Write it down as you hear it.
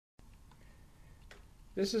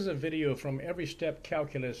This is a video from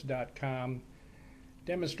everystepcalculus.com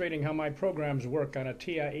demonstrating how my programs work on a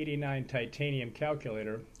TI-89 titanium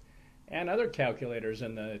calculator and other calculators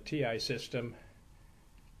in the TI system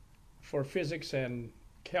for physics and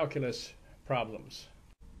calculus problems.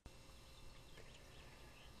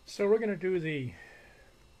 So we're going to do the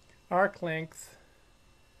arc length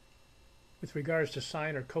with regards to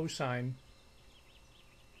sine or cosine.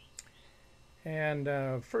 And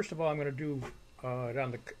first of all, I'm going to do it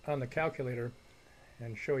on the calculator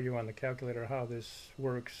and show you on the calculator how this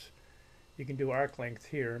works. You can do arc length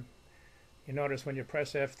here. You notice when you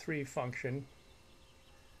press F3 function,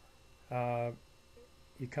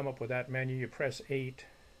 you come up with that menu. You press 8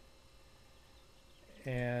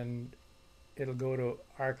 and it'll go to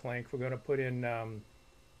arc length. We're going to put in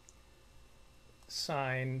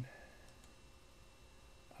sine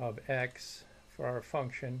of x for our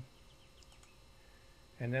function,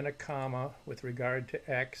 and then a comma with regard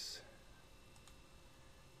to x,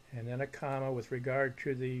 and then a comma with regard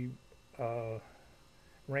to the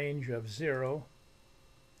range of 0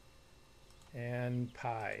 and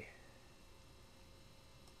pi.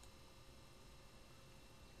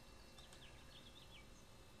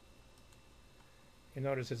 You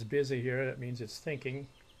notice it's busy here. That means it's thinking,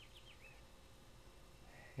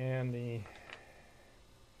 and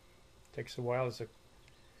takes a while. It's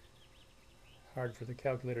hard for the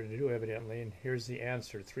calculator to do, evidently. And here's the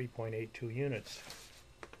answer, 3.82 units.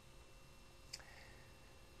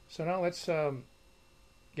 So now let's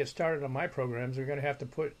get started on my programs. We're going to have to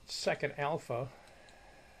put second alpha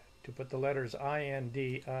to put the letters IND,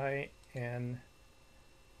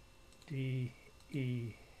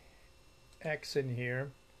 X in here,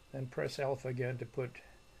 then press alpha again to put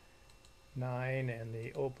 9 and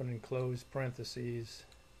the open and close parentheses.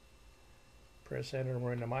 Press enter and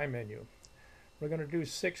we're into my menu. We're going to do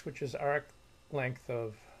 6, which is arc length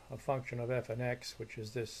of a function of f and x, which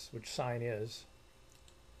is this, which sine is.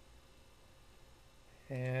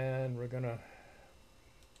 And we're going to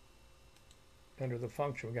enter the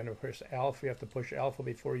function. We're going to press alpha. You have to push alpha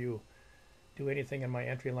before you do anything in my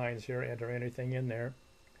entry lines here, enter anything in there.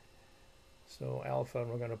 So alpha, and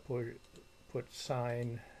we're going to put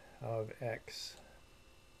sine of x.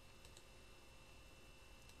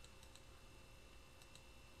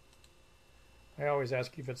 I always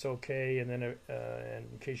ask you if it's okay, and then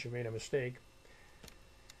in case you made a mistake.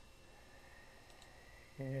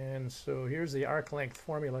 And so here's the arc length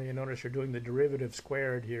formula. You notice you're doing the derivative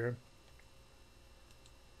squared here.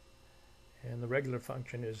 And the regular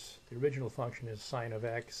function is, the original function is sine of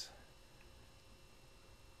x.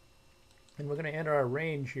 And we're going to enter our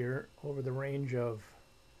range here over the range of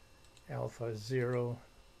alpha 0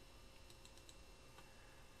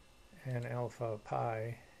 and alpha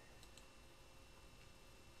pi.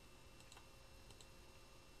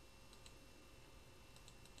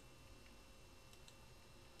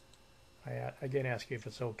 I again ask you if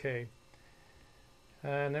it's okay.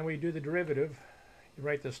 And then we do the derivative. You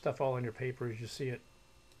write this stuff all on your paper as you see it.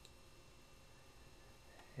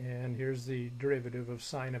 And here's the derivative of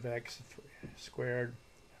sine of x squared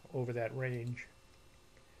over that range.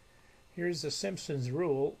 Here's the Simpson's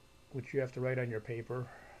rule, which you have to write on your paper.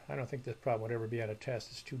 I don't think this problem would ever be on a test.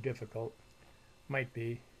 It's too difficult. Might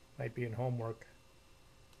be in homework.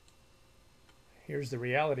 Here's the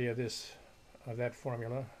reality of that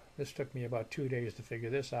formula. This took me about 2 days to figure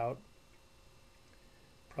this out.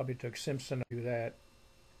 Probably took Simpson to do that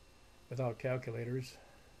without calculators.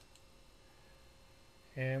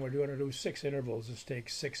 And we're going to do 6 intervals. This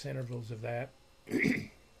takes 6 intervals of that.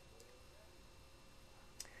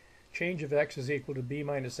 Change of x is equal to b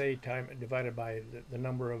minus a divided by the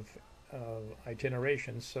number of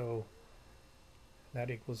itinerations. So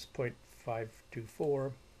that equals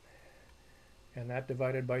 0.524. And that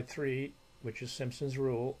divided by 3, which is Simpson's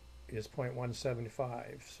rule, is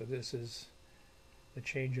 0.175. So this is the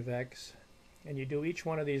change of x. And you do each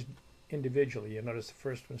one of these individually. You notice the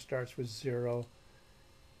first one starts with 0,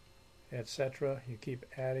 etc. You keep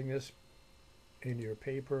adding this into your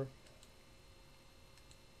paper.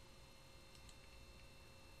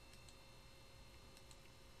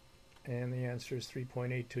 And the answer is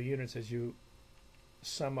 3.82 units as you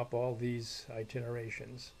sum up all these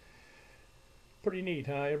itinerations. Pretty neat,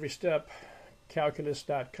 huh? Every step,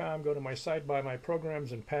 calculus.com. Go to my site, buy my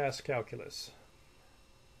programs, and pass calculus.